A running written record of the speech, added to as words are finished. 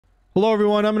Hello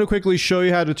everyone, I'm going to quickly show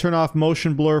you how to turn off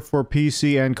motion blur for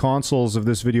PC and consoles. If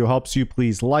this video helps you,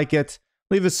 please like it,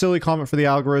 leave a silly comment for the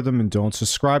algorithm, and don't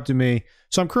subscribe to me.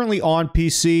 So I'm currently on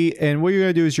PC, and what you're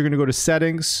going to do is you're going to go to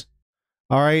settings,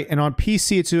 alright, and on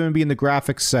PC it's going to be in the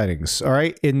graphics settings,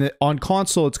 alright, on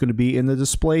console it's going to be in the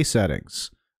display settings.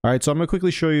 Alright, so I'm going to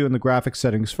quickly show you in the graphics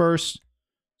settings first.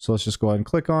 So let's just go ahead and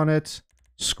click on it,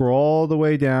 scroll all the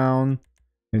way down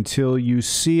until you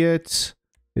see it.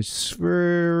 It's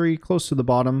very close to the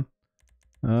bottom.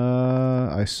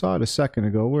 I saw it a second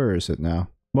ago. Where is it now?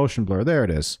 Motion blur. There it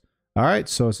is. All right,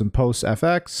 so it's in Post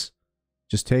FX.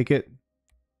 Just take it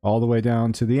all the way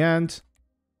down to the end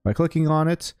by clicking on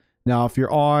it. Now, if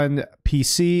you're on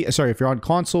PC, sorry, if you're on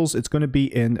consoles, it's going to be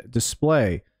in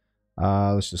display.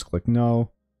 Let's just click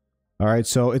no. All right,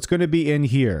 so it's going to be in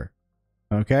here.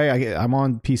 Okay, I'm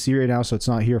on PC right now, so it's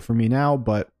not here for me now,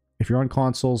 but if you're on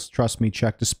consoles, trust me,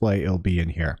 check display, it'll be in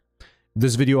here. If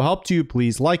this video helped you,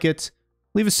 please like it,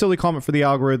 leave a silly comment for the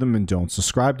algorithm, and don't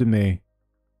subscribe to me.